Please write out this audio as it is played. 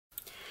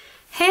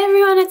Hey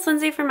everyone, it's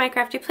Lindsay from My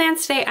Crafty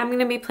Plans. Today I'm going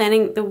to be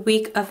planning the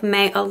week of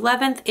May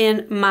 11th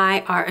in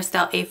my Aura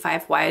Estelle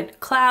A5 wide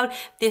cloud.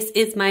 This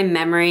is my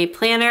memory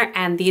planner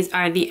and these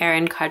are the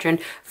Erin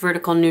Condren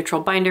vertical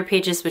neutral binder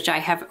pages, which I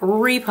have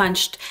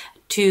repunched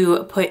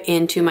to put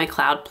into my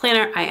cloud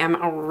planner. I am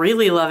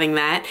really loving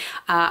that.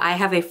 I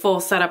have a full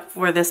setup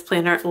for this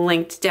planner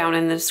linked down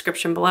in the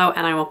description below,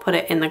 and I will put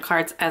it in the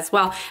cards as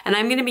well. And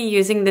I'm gonna be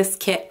using this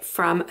kit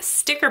from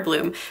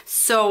Stickerbloom.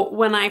 So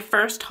when I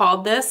first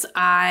hauled this,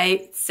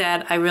 I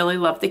said I really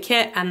love the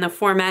kit and the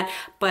format,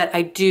 but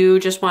I do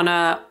just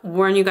wanna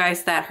warn you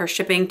guys that her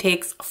shipping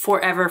takes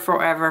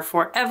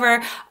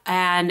forever,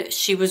 and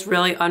she was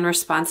really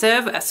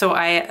unresponsive. So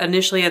I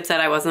initially had said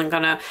I wasn't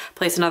gonna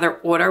place another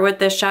order with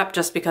this shop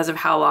just because of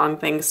how long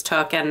things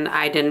took, and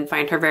I didn't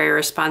find her very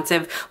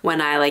responsive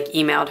when I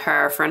emailed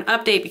her for an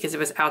update because it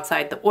was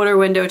outside the order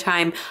window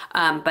time.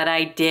 But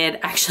I did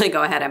actually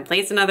go ahead and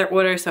place another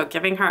order, so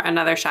giving her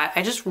another shot.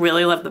 I just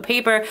really love the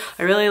paper.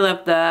 I really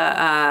love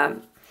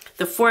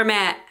the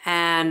format,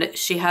 and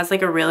she has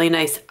a really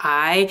nice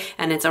eye,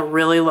 and it's a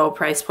really low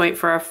price point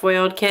for a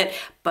foiled kit.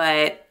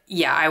 But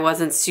yeah, I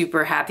wasn't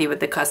super happy with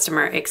the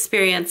customer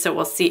experience, so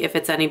we'll see if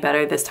it's any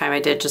better this time. I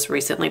did just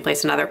recently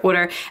place another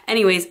order.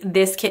 Anyways,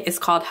 this kit is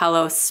called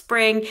Hello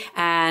Spring,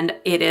 and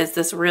it is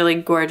this really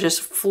gorgeous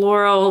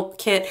floral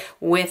kit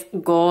with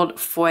gold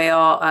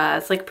foil.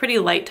 It's pretty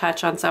light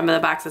touch on some of the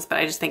boxes, but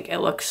I just think it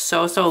looks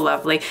so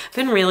lovely. I've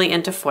been really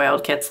into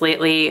foiled kits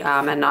lately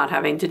and not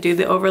having to do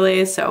the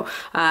overlays. So,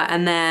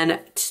 and then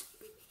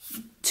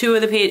two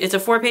of the page, it's a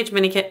 4-page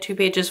mini kit, 2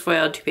 pages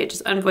foiled, 2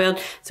 pages unfoiled.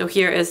 So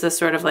here is this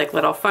sort of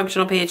little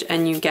functional page,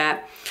 and you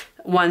get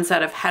one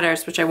set of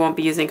headers, which I won't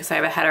be using because I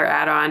have a header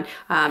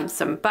add-on,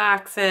 some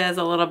boxes,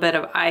 a little bit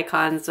of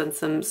icons, and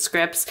some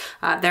scripts.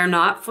 They're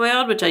not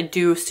foiled, which I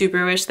do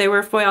super wish they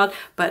were foiled,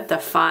 but the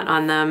font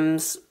on them,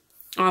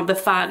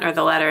 the font or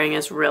the lettering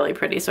is really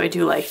pretty, so I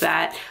do like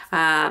that.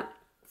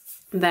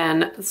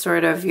 Then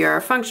sort of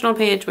your functional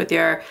page with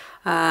your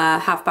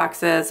half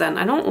boxes, and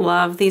I don't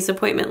love these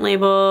appointment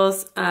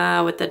labels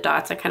with the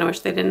dots. I kind of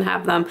wish they didn't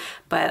have them,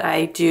 but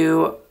I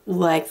do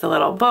like the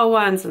little bow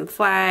ones and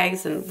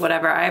flags and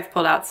whatever. I've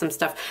pulled out some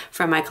stuff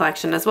from my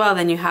collection as well.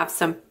 Then you have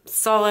some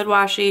solid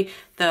washi,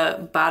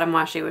 the bottom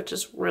washi, which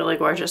is really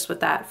gorgeous with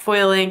that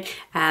foiling,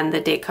 and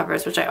the date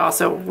covers, which I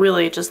also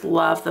really just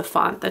love the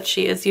font that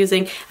she is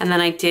using. And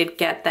then I did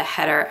get the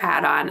header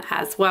add-on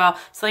as well.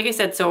 So like I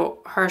said, so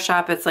her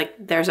shop, it's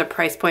there's a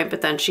price point,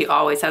 but then she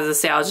always has a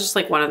sale. It's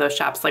just one of those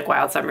shops like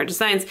Wild Summer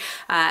Designs,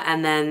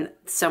 and then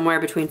somewhere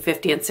between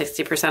 50 and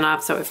 60%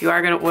 off. So if you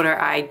are gonna order,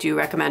 I do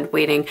recommend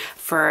waiting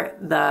for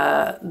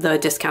the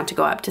discount to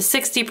go up to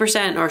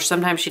 60%, or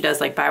sometimes she does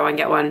buy one,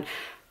 get one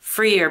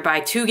free, or buy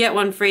 2, get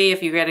 1 free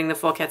if you're getting the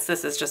full kits.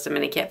 This is just a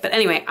mini kit. But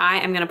anyway, I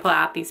am gonna pull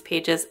out these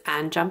pages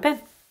and jump in.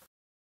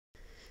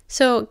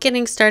 So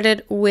getting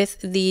started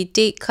with the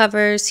date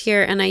covers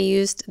here, and I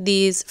used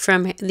these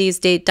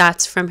date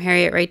dots from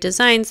Harriet Wright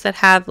Designs that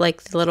have the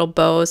little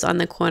bows on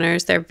the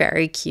corners. They're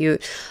very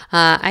cute.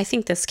 I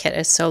think this kit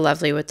is so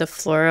lovely with the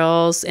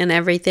florals and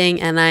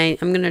everything, and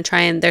I'm gonna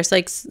try, and there's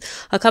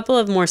a couple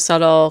of more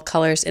subtle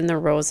colors in the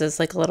roses,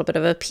 a little bit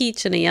of a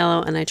peach and a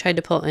yellow, and I tried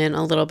to pull in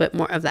a little bit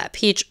more of that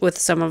peach with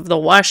some of the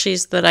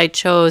washies that I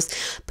chose.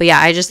 But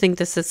yeah, I just think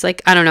this is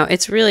I don't know,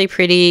 it's really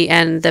pretty,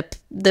 and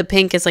the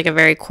pink is a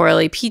very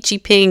corally peachy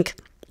pink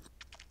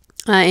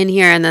in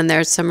here, and then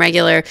there's some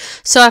regular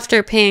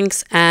softer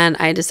pinks, and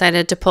I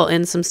decided to pull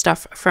in some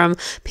stuff from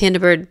Panda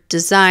Bird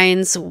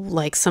Designs,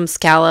 some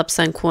scallops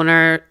and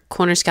corner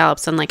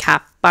scallops and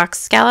half box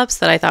scallops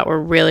that I thought were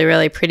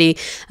really pretty,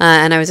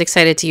 and I was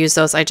excited to use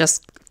those. I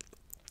just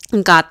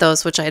got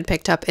those, which I had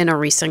picked up in a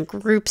recent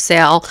group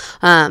sale,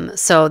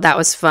 so that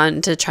was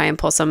fun to try and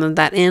pull some of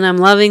that in. I'm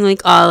loving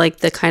all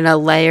the kind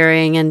of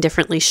layering and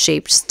differently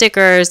shaped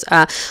stickers.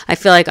 I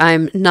feel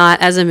I'm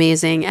not as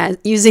amazing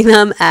at using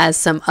them as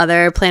some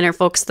other planner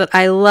folks that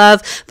I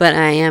love, but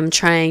I am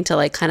trying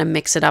to kind of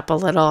mix it up a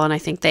little, and I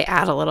think they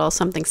add a little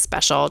something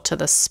special to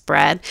the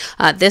spread.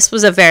 This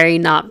was a very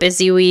not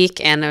busy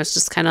week, and it was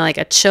just kind of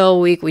a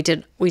chill week.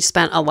 We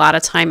spent a lot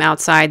of time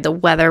outside. The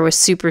weather was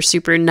super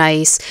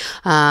nice.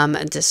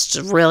 Just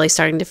really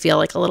starting to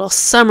feel a little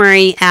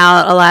summery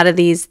out a lot of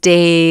these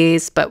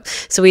days, but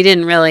so we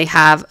didn't really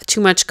have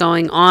too much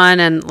going on.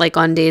 And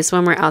on days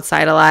when we're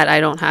outside a lot, I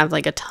don't have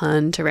a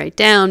ton to write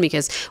down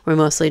because we're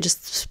mostly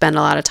just spend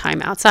a lot of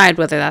time outside,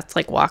 whether that's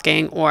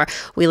walking, or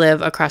we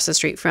live across the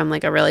street from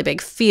a really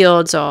big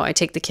field, so I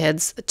take the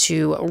kids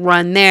to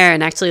run there.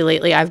 And actually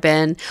lately I've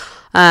been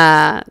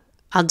I'll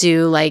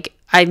do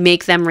I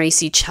make them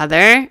race each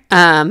other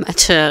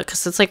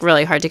because it's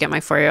really hard to get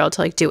my 4-year-old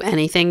to do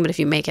anything, but if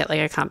you make it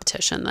a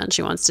competition, then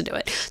she wants to do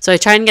it. So I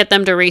try and get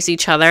them to race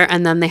each other,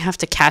 and then they have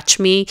to catch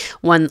me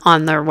when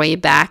on their way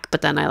back,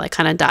 but then I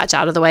kind of dodge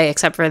out of the way,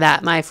 except for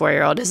that my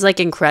 4-year-old is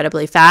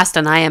incredibly fast,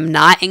 and I am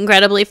not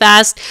incredibly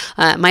fast.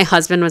 My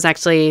husband was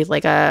actually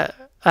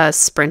a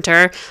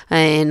sprinter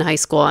in high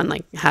school and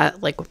like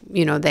had like,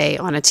 you know, they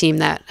on a team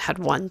that had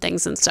won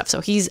things and stuff. So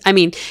he's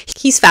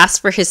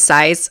fast for his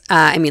size.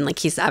 I mean, like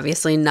he's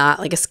obviously not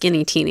like a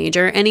skinny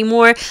teenager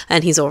anymore,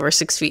 and he's over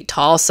 6 feet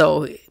tall.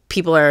 So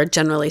people are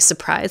generally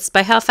surprised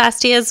by how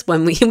fast he is.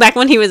 Back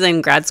when he was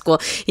in grad school,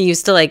 he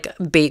used to like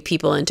bait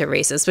people into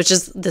races,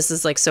 this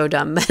is like so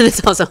dumb, but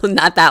it's also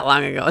not that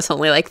long ago. It's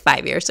only like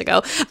 6 years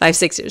ago.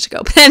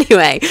 But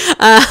anyway,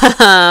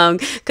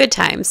 good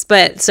times.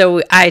 But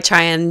so I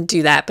try and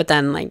do that, but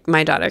then like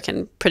my daughter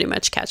can pretty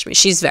much catch me.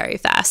 She's very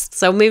fast.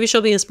 So maybe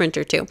she'll be a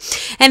sprinter too.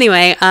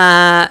 Anyway,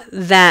 but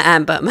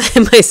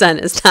my son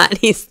is not.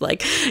 He's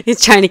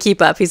trying to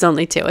keep up. He's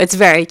only 2. It's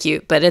very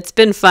cute, but it's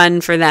been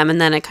fun for them.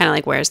 And then it kind of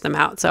like wears them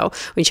out. So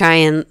we try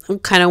and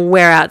kind of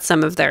wear out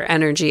some of their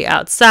energy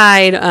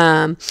outside,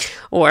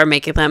 or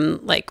making them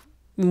like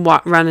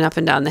running up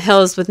and down the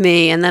hills with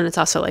me. And then it's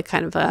also like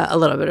kind of a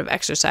little bit of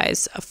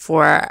exercise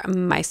for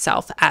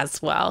myself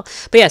as well.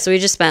 But yeah, so we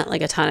just spent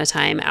like a ton of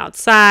time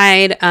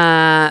outside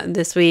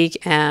this week,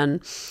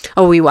 and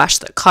we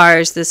washed the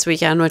cars this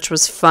weekend, which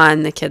was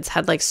fun. The kids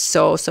had like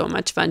so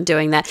much fun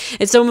doing that.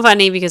 It's so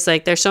funny because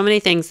like there's so many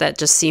things that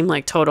just seem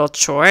like total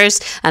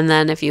chores, and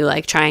then if you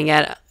like try and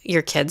get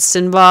your kids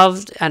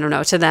involved, I don't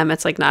know, to them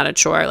it's like not a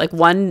chore. Like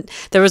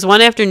there was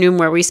one afternoon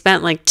where we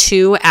spent like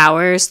 2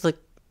 hours like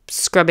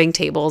scrubbing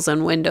tables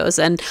and windows,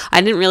 and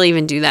I didn't really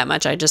even do that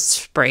much. I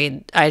just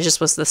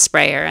was the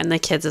sprayer, and the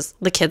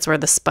kids were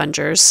the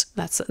spongers.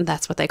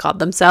 That's what they called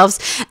themselves.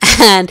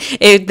 And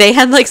they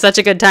had like such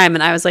a good time,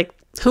 and I was like,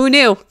 who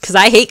knew? Because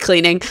I hate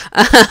cleaning.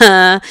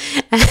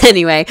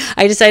 Anyway,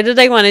 I decided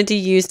I wanted to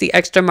use the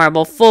extra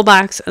marble full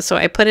box, so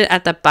I put it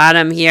at the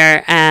bottom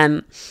here,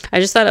 and I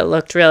just thought it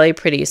looked really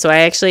pretty. So I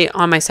actually,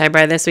 on my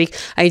sidebar this week,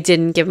 I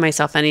didn't give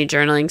myself any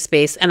journaling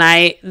space,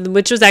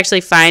 which was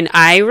actually fine.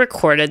 I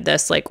recorded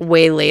this like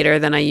way later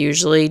than I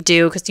usually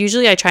do, because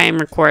usually I try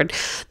and record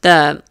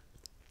the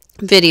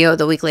video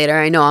the week later.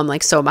 I know I'm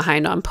like so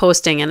behind on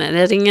posting and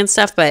editing and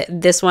stuff, but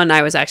this one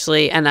I was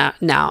actually, and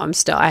now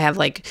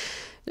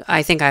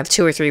I think I have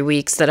 2 or 3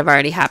 weeks that have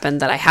already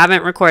happened that I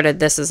haven't recorded.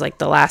 This is like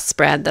the last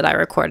spread that I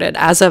recorded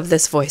as of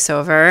this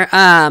voiceover.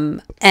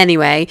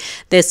 Anyway,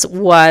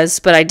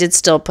 but I did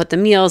still put the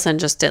meals and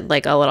just did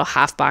like a little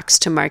half box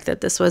to mark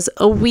that this was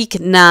a week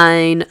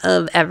 9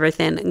 of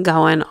everything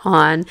going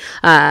on.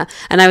 And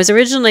I was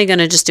originally going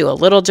to just do a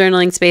little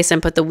journaling space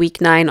and put the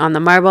week 9 on the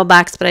marble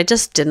box, but I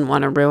just didn't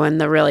want to ruin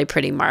the really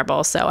pretty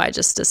marble. So I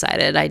just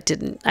decided I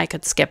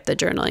could skip the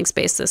journaling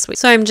space this week.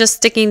 So I'm just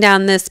sticking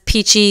down this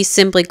peachy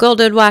Simply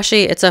Golded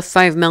washi. It's a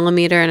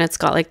 5mm, and it's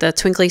got like the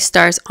twinkly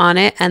stars on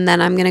it. And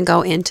then I'm going to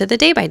go into the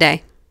day by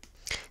day.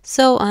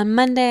 So on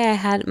Monday, I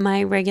had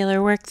my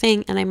regular work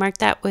thing, and I marked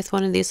that with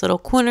one of these little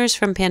corners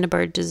from Panda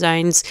Bird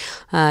Designs.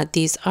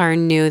 These are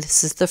new.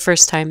 This is the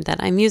first time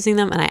that I'm using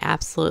them, and I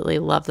absolutely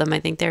love them.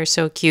 I think they're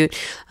so cute.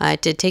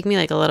 It did take me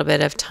like a little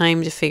bit of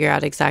time to figure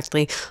out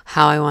exactly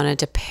how I wanted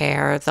to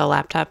pair the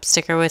laptop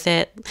sticker with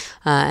it,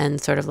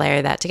 and sort of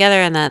layer that together.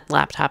 And that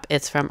laptop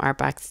is from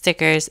Artbox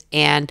Stickers,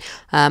 and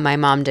my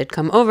mom did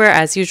come over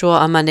as usual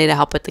on Monday to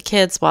help with the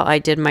kids while I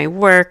did my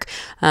work.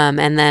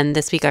 And then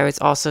this week I was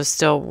also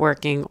still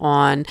working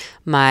on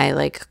my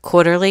like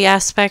quarterly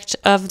aspect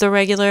of the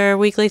regular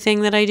weekly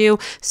thing that I do.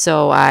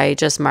 So I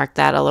just marked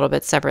that a little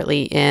bit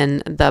separately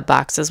in the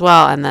box as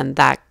well. And then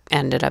that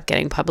ended up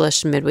getting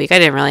published midweek. I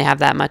didn't really have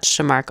that much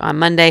to mark on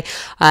Monday.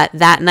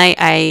 That night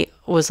I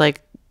was like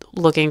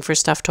looking for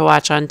stuff to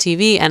watch on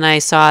TV, and I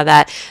saw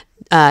that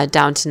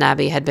Downton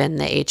Abbey had been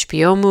the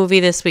HBO movie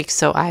this week.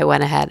 So I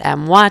went ahead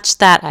and watched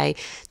that. I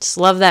just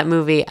love that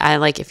movie.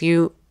 If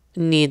you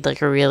need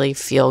like a really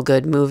feel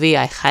good movie,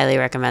 I highly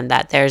recommend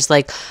that. There's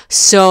like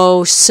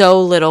so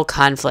little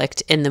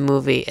conflict in the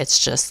movie. It's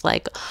just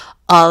like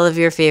all of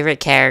your favorite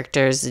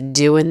characters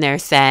doing their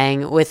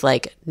thing with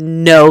like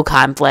no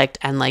conflict,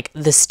 and like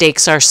the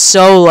stakes are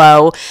so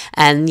low,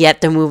 and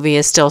yet the movie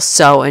is still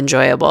so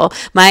enjoyable.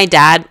 My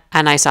dad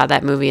and I saw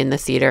that movie in the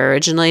theater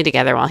originally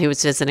together while he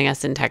was visiting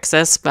us in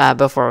Texas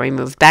before we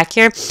moved back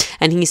here,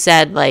 and he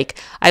said like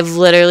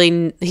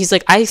he's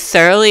like, I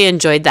thoroughly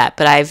enjoyed that,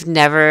 but I've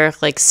never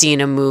like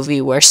seen a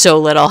movie where so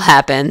little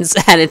happens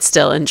and it's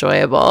still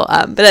enjoyable.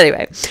 But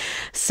anyway,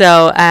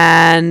 so,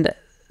 and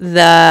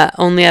the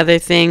only other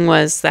thing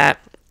was that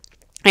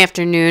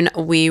afternoon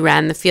we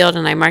ran the field,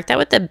 and I marked that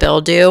with the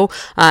bildew,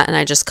 and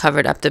I just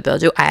covered up the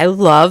bildew. I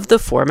love the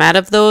format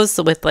of those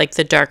with like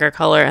the darker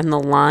color and the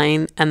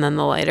line and then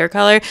the lighter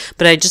color,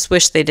 but I just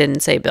wish they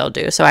didn't say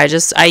bildew. So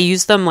I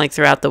used them like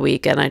throughout the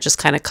week, and I just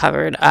kind of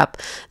covered up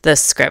the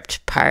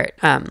script part.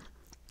 And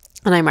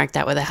I marked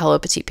that with a Hello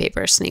Petite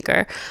paper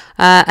sneaker.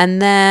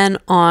 And then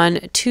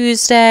on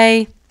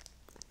Tuesday,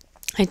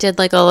 I did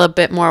like a little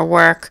bit more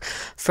work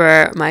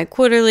for my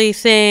quarterly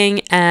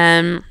thing,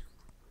 and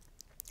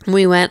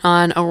we went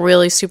on a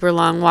really super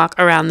long walk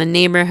around the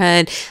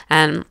neighborhood.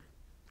 And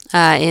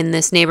in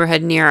this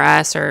neighborhood near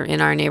us, or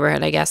in our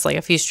neighborhood, I guess, like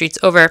a few streets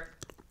over,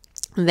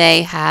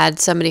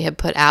 somebody had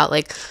put out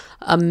like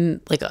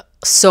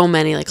so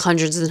many, like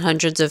hundreds and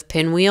hundreds of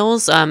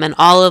pinwheels, and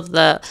all of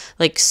the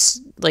like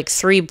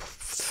three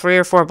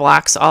or four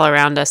blocks all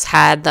around us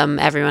had them.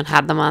 Everyone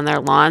had them on their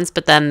lawns,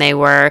 but then they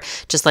were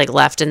just like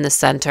left in the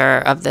center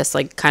of this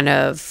like kind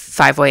of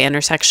 5-way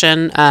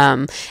intersection,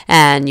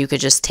 and you could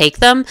just take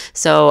them.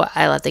 So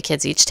I let the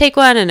kids each take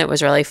one, and it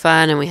was really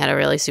fun, and we had a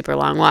really super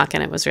long walk,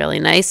 and it was really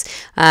nice.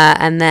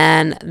 And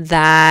then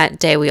that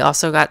day we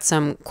also got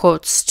some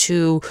quotes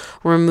to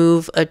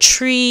remove a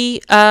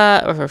tree,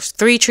 or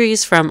 3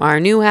 trees from our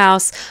new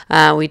house.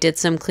 We did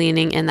some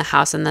cleaning in the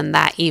house, and then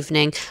that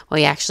evening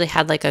we actually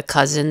had like a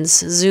cousins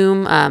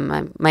Zoom.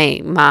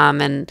 My mom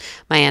and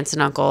my aunts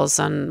and uncles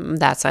on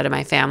that side of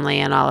my family,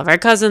 and all of our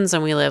cousins,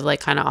 and we live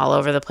like kind of all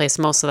over the place.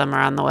 Most of them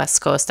are on the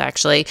West Coast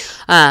actually,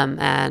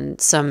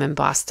 and some in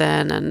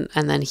Boston,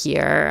 and then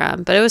here.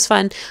 But it was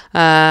fun,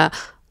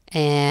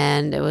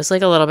 and it was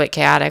like a little bit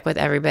chaotic with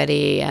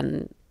everybody,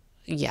 and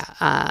yeah,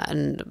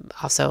 and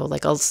also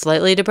like a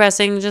slightly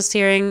depressing just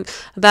hearing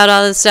about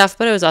all this stuff,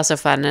 but it was also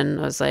fun, and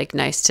it was like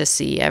nice to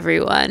see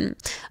everyone.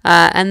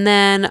 And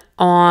then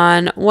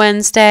on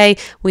Wednesday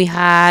we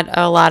had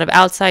a lot of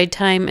outside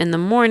time in the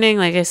morning.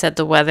 Like I said,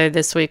 the weather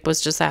this week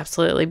was just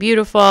absolutely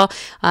beautiful.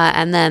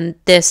 And then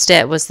this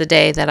day was the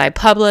day that I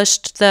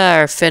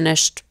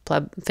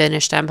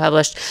finished and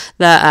published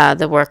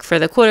the work for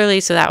the quarterly,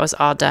 so that was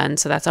all done.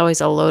 So that's always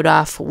a load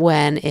off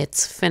when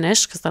it's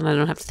finished, because then I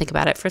don't have to think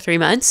about it for 3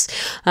 months.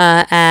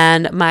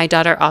 And my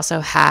daughter also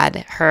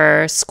had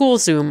her school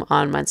Zoom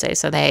on Wednesday,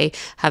 so they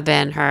have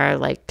been her,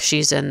 like,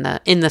 she's in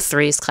the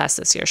 3s class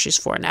this year. She's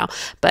 4 now,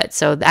 but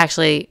so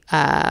actually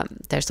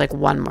there's like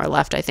one more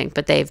left, I think,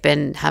 but they've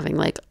been having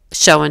like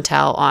show and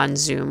tell on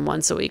Zoom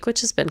once a week,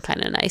 which has been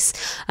kind of nice.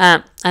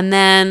 And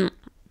then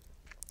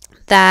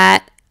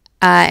that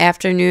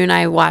afternoon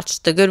I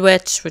watched The Good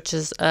Witch, which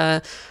is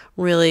a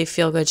really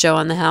feel-good show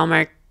on the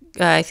Hallmark.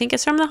 I think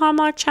it's from the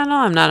Hallmark Channel.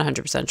 I'm not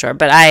 100% sure,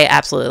 but I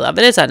absolutely love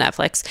it. It's on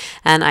Netflix.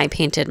 And I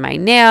painted my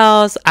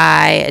nails,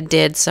 I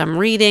did some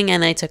reading,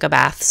 and I took a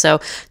bath.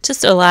 So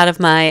just a lot of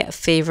my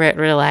favorite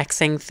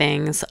relaxing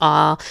things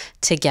all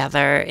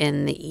together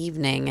in the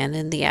evening and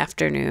in the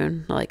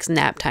afternoon, like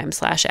nap time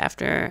 /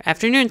 afternoon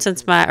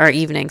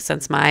evening,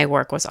 since my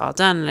work was all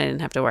done and I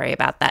didn't have to worry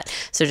about that.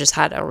 So just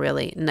had a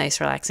really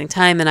nice relaxing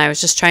time, and I was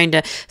just trying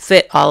to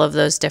fit all of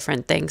those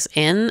different things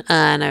in,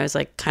 and I was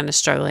like kind of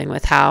struggling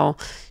with how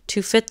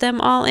to fit them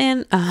all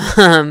in,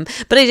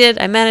 but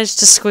I managed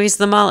to squeeze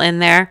them all in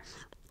there.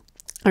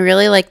 I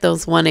really like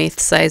those 1/8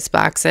 size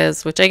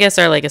boxes, which I guess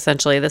are like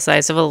essentially the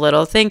size of a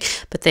little thing,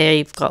 but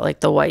they've got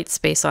like the white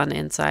space on the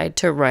inside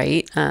to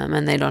write,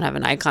 and they don't have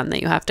an icon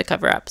that you have to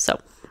cover up. So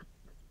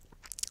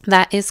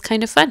that is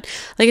kind of fun.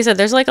 Like I said,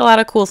 there's like a lot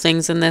of cool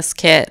things in this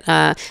kit,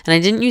 and I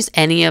didn't use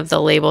any of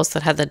the labels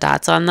that had the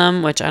dots on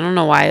them, which I don't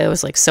know why I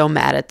was like so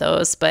mad at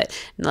those, but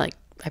like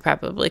I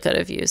probably could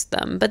have used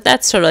them, but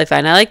that's totally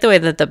fine. I like the way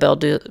that the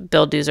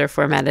bill dues are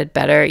formatted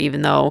better,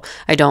 even though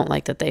I don't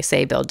like that they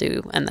say bill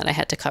due and that I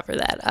had to cover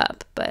that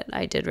up, but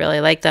I did really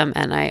like them.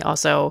 And I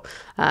also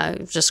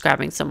just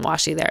grabbing some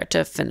washi there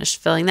to finish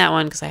filling that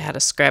one, because I had a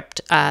script.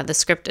 The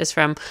script is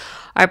from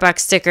Artbox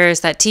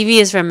Stickers. That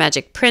TV is from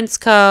Magic Prints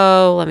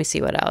Co. Let me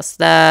see what else.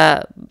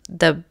 The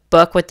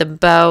book with the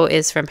bow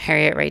is from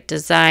Harriet Wright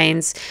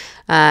Designs,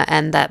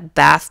 and that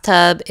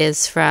bathtub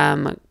is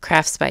from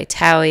Crafts by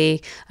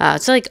Towie.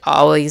 So like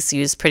always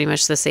use pretty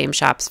much the same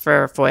shops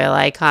for foil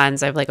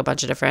icons. I have like a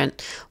bunch of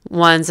different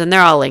ones, and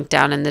they're all linked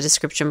down in the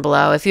description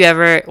below. If you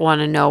ever want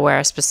to know where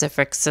a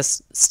specific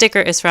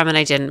sticker is from and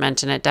I didn't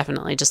mention it,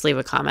 definitely just leave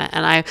a comment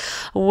and I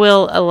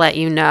will let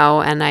you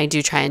know. And I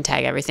do try and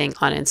tag everything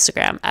on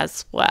Instagram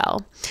as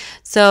well.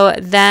 So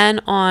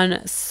then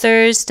on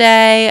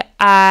Thursday,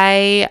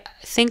 I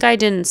think I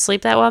didn't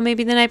sleep that well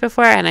maybe the night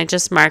before, and I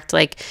just marked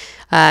like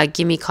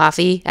gimme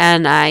coffee,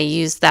 and I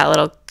used that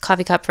little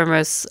coffee cup from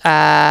Rose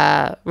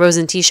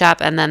and Tea Shop,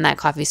 and then that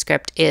coffee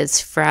script is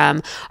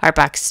from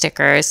Artbox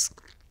Stickers.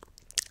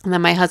 And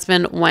then my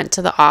husband went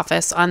to the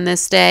office on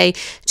this day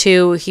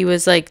too. He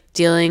was like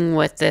dealing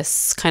with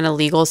this kind of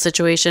legal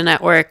situation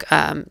at work,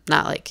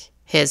 not like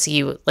his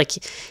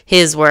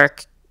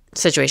work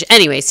situation.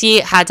 Anyways, he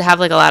had to have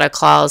like a lot of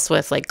calls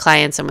with like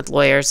clients and with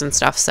lawyers and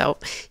stuff, so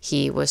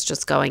he was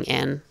just going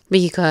in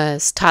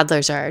because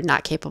toddlers are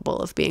not capable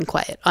of being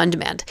quiet on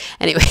demand.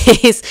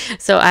 Anyways,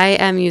 so I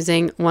am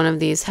using one of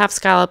these half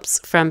scallops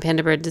from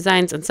Panda Bird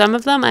Designs, and some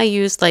of them I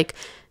used like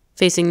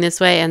facing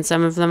this way, and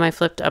some of them I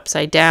flipped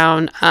upside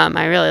down.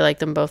 I really like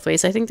them both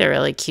ways. I think they're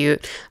really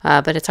cute,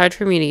 but it's hard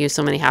for me to use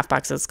so many half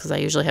boxes because I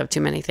usually have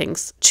too many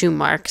things to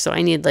mark, so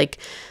I need like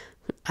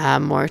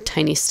more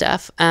tiny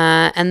stuff.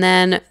 And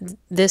then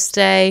this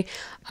day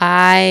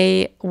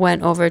I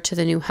went over to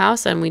the new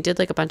house, and we did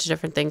like a bunch of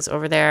different things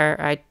over there.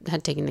 I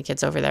had taken the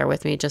kids over there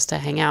with me just to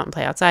hang out and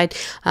play outside.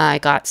 I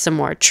got some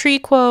more tree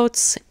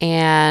quotes,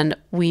 and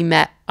we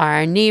met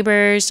our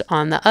neighbors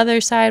on the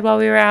other side while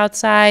we were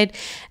outside,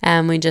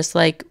 and we just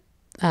like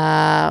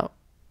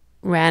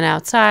ran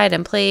outside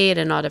and played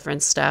and all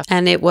different stuff.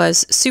 And it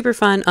was super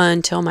fun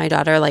until my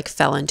daughter like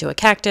fell into a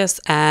cactus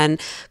and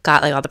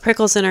got like all the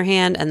prickles in her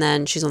hand. And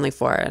then she's only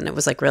 4 and it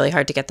was like really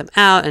hard to get them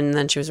out. And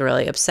then she was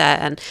really upset.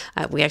 And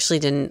we actually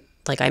didn't,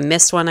 like, I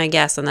missed one, I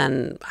guess, and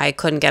then I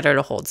couldn't get her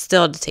to hold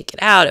still to take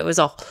it out. It was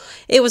a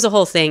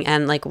whole thing.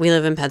 And like, we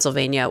live in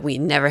Pennsylvania. We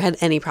never had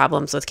any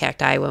problems with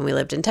cacti when we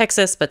lived in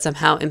Texas, but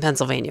somehow in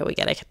Pennsylvania we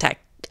get a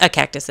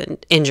cactus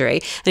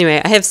injury.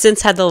 Anyway, I have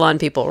since had the lawn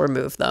people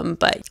remove them.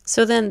 But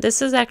so then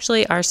this is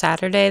actually our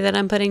Saturday that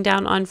I'm putting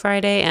down on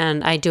Friday,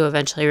 and I do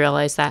eventually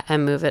realize that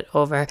and move it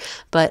over.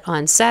 But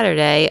on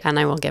Saturday, and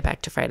I will get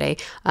back to Friday,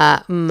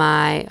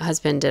 my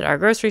husband did our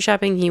grocery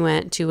shopping. He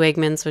went to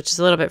Wegmans, which is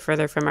a little bit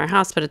further from our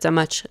house, but it's a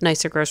much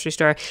nicer grocery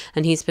store,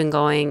 and he's been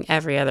going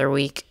every other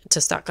week to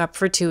stock up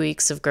for 2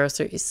 weeks of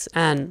groceries.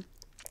 And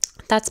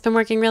that's been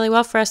working really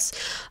well for us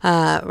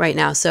right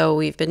now. So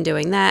we've been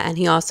doing that.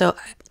 And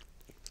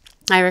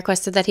I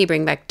requested that he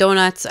bring back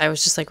donuts. I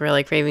was just like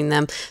really craving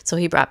them. So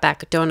he brought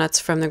back donuts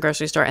from the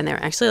grocery store, and they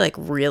were actually like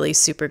really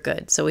super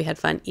good. So we had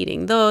fun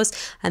eating those.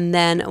 And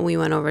then we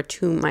went over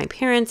to my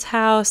parents'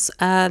 house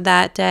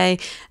that day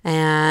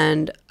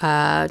and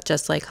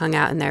just like hung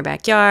out in their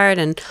backyard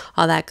and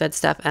all that good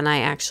stuff. And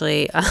I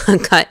actually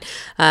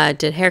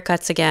did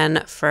haircuts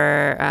again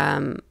for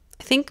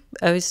I think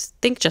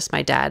just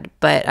my dad,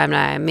 but I'm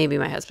not, maybe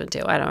my husband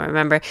too. I don't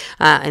remember.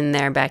 In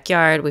their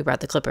backyard, we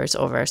brought the clippers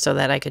over so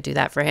that I could do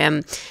that for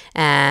him.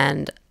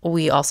 And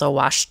we also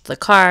washed the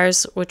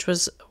cars, which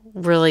was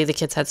really, the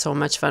kids had so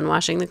much fun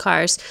washing the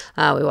cars.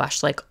 We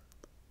washed like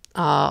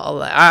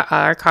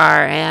our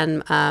car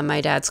and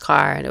my dad's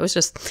car, and it was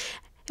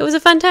a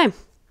fun time.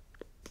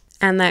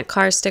 And that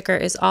car sticker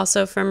is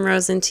also from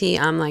Rose & Tea.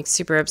 I'm like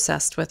super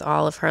obsessed with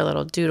all of her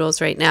little doodles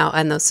right now.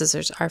 And those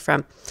scissors are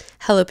from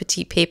Hello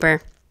Petite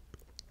Paper.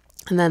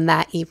 And then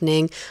that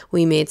evening,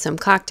 we made some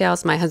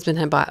cocktails. My husband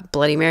had bought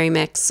Bloody Mary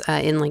mix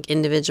in like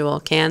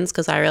individual cans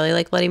because I really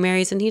like Bloody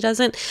Marys and he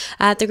doesn't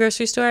at the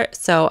grocery store.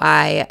 So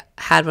I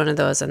had one of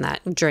those, and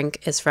that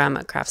drink is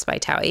from Crafts by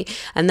Towie.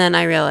 And then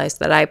I realized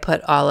that I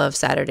put all of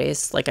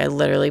Saturday's, like I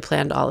literally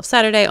planned all of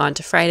Saturday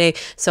onto Friday.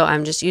 So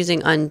I'm just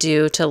using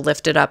Undo to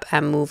lift it up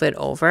and move it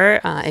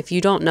over. If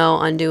you don't know,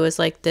 Undo is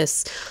like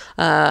this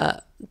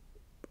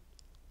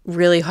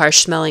really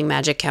harsh smelling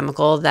magic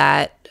chemical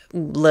that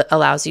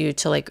allows you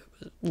to like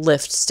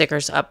lift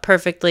stickers up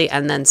perfectly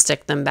and then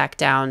stick them back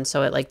down.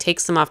 So it like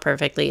takes them off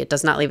perfectly. It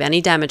does not leave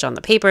any damage on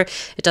the paper.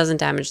 It doesn't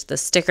damage the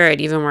sticker.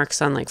 It even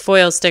works on like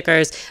foil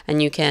stickers,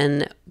 and you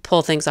can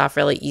pull things off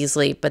really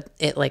easily, but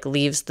it like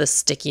leaves the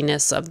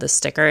stickiness of the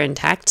sticker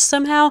intact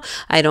somehow.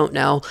 I don't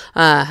know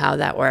how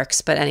that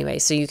works, but anyway,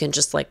 so you can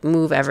just like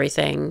move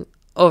everything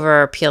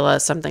over or peel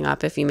something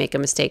up if you make a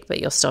mistake, but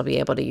you'll still be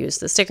able to use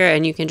the sticker,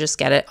 and you can just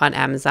get it on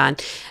Amazon,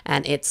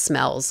 and it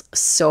smells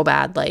so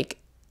bad, like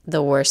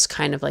the worst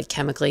kind of like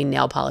chemically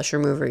nail polish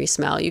removery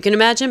smell you can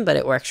imagine, but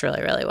it works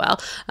really, really well.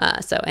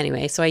 So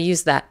anyway, so I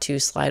used that to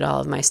slide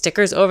all of my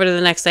stickers over to the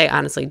next day.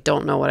 Honestly,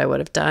 don't know what I would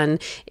have done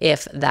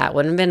if that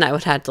wouldn't have been. I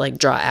would have had to like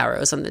draw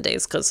arrows on the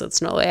days because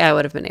it's no way I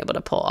would have been able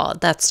to pull all of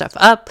that stuff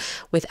up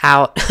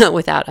without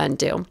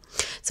Undo.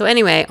 So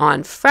anyway,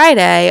 on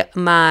Friday,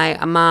 my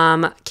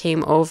mom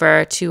came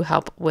over to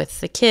help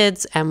with the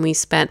kids, and we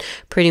spent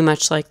pretty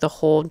much like the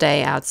whole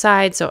day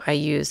outside. So I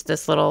used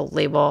this little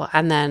label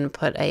and then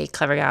put a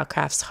Clever Gal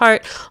Crafts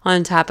heart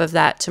on top of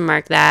that to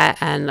mark that.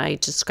 And I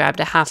just grabbed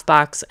a half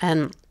box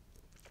and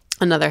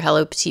another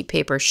Hello Petite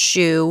Paper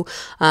shoe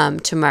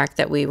to mark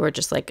that we were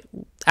just like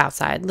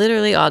outside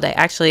literally all day.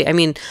 Actually, I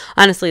mean,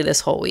 honestly,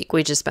 this whole week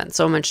we just spent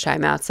so much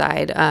time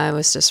outside. It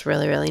was just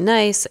really, really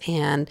nice,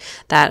 and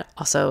that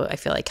also I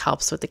feel like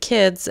helps with the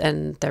kids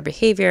and their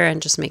behavior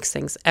and just makes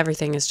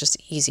everything is just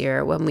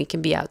easier when we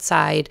can be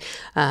outside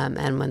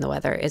and when the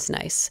weather is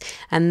nice.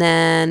 And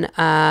then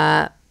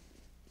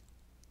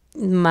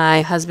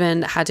my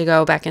husband had to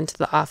go back into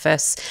the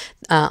office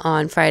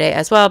on Friday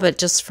as well, but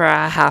just for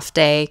a half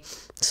day.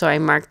 So I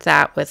marked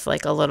that with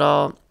like a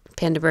little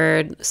panda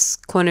bird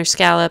corner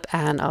scallop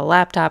and a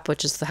laptop,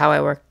 which is how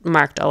I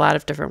marked a lot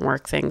of different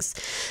work things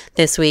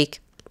this week.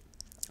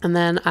 And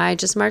then I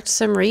just marked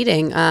some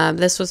reading.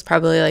 This was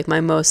probably like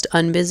my most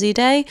unbusy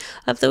day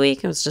of the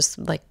week. It was just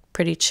like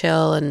pretty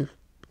chill and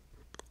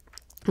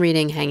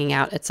reading, hanging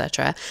out,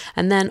 etc.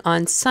 And then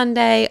on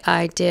Sunday,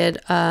 I did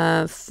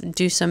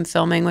do some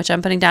filming, which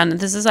I'm putting down.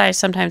 I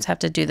sometimes have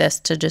to do this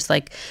to just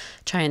like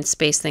try and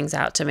space things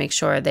out to make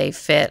sure they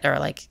fit or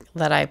like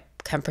that I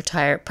can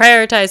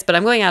prioritize, but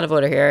I'm going out of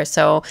order here.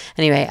 So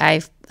anyway,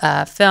 I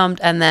filmed,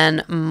 and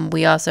then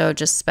we also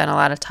just spent a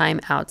lot of time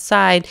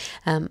outside.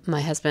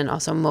 My husband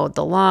also mowed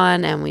the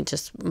lawn, and we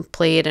just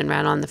played and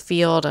ran on the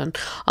field and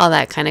all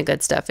that kind of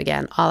good stuff.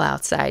 Again, all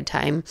outside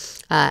time.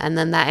 And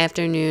then that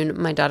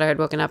afternoon, my daughter had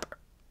woken up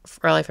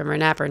early from her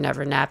nap, or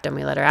never napped, and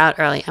we let her out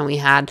early,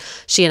 and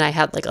she and I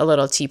had like a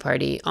little tea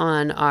party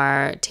on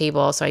our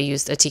table. So I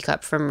used a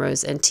teacup from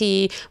Rose &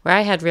 Tea where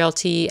I had real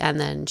tea, and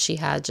then she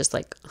had just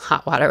like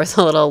hot water with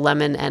a little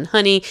lemon and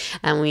honey,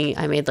 and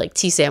I made like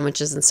tea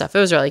sandwiches and stuff. It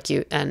was really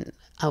cute, and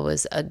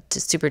was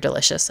super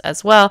delicious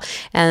as well.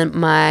 And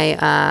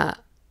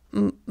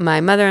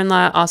my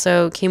mother-in-law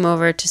also came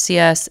over to see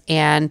us,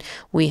 and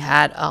we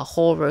had a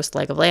whole roast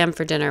leg of lamb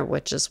for dinner,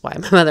 which is why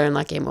my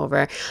mother-in-law came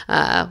over,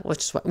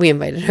 which is why we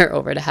invited her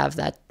over to have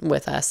that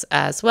with us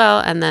as well.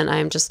 And then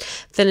I'm just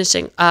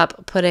finishing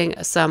up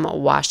putting some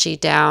washi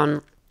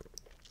down,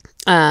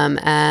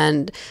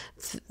 and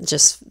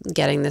just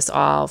getting this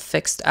all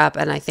fixed up.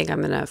 And I think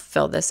I'm going to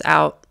fill this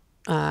out.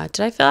 Did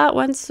I fill out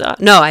once?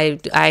 No,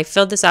 I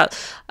filled this out.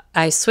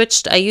 I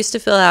switched. I used to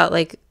fill out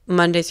like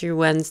Monday through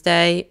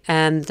Wednesday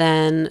and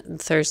then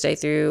Thursday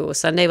through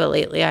Sunday, but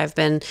lately I've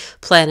been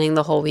planning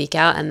the whole week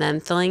out and then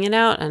filling it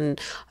out, and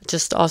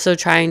just also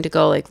trying to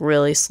go like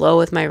really slow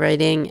with my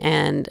writing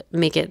and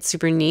make it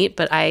super neat.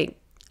 But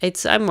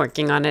I'm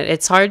working on it.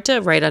 It's hard to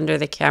write under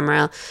the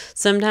camera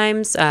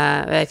sometimes.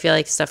 I feel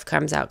like stuff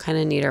comes out kind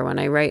of neater when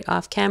I write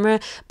off camera,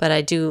 but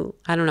I don't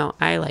know.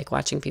 I like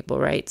watching people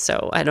write,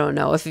 so I don't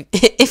know if you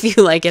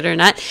like it or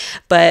not,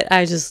 but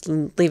I just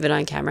leave it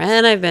on camera.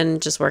 And I've been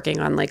just working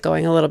on like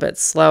going a little bit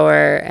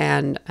slower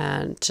and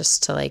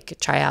just to like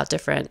try out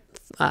different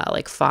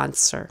like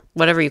fonts or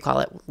whatever you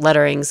call it.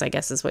 Letterings, I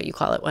guess is what you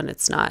call it when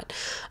it's not,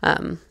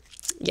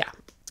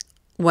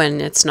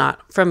 when it's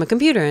not from a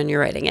computer and you're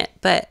writing it.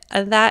 But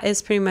that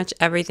is pretty much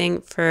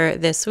everything for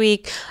this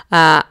week.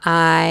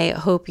 I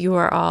hope you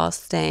are all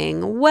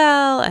staying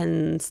well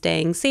and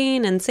staying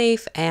sane and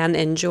safe and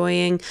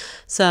enjoying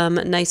some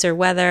nicer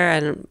weather.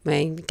 And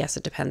I guess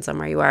it depends on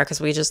where you are, because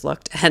we just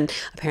looked and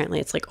apparently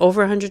it's like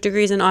over 100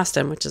 degrees in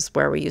Austin, which is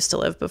where we used to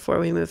live before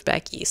we moved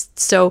back east.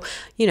 So,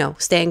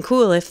 staying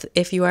cool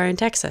if you are in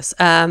Texas.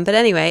 But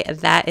anyway,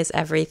 that is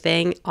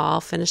everything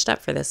all finished up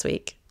for this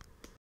week.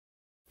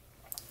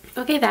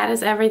 Okay, that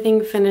is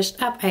everything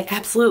finished up. I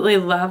absolutely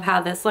love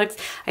how this looks.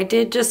 I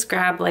did just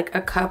grab like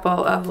a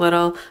couple of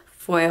little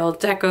foil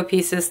deco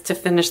pieces to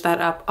finish that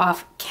up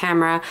off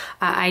camera.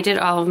 I did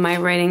all of my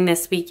writing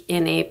this week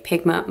in a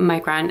Pigma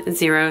Micron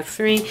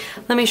 03.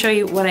 Let me show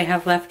you what I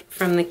have left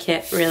from the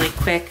kit really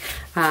quick.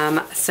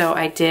 So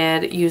I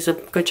did use a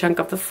good chunk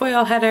of the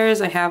foil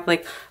headers. I have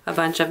like a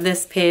bunch of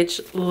this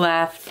page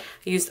left.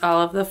 I used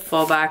all of the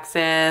full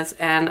boxes,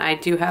 and I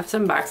do have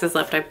some boxes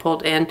left. I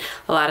pulled in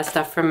a lot of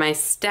stuff from my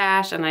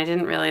stash, and I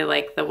didn't really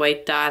like the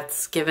white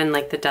dots given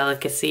like the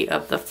delicacy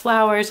of the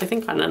flowers. I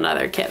think on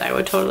another kit I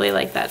would totally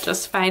like that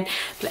just fine.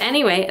 But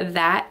anyway,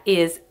 that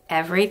is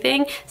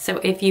everything. So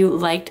if you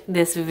liked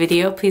this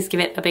video, please give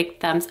it a big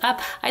thumbs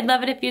up. I'd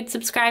love it if you'd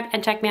subscribe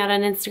and check me out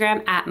on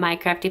Instagram at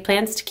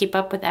mycraftyplans to keep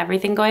up with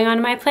everything going on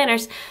in my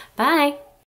planners. Bye!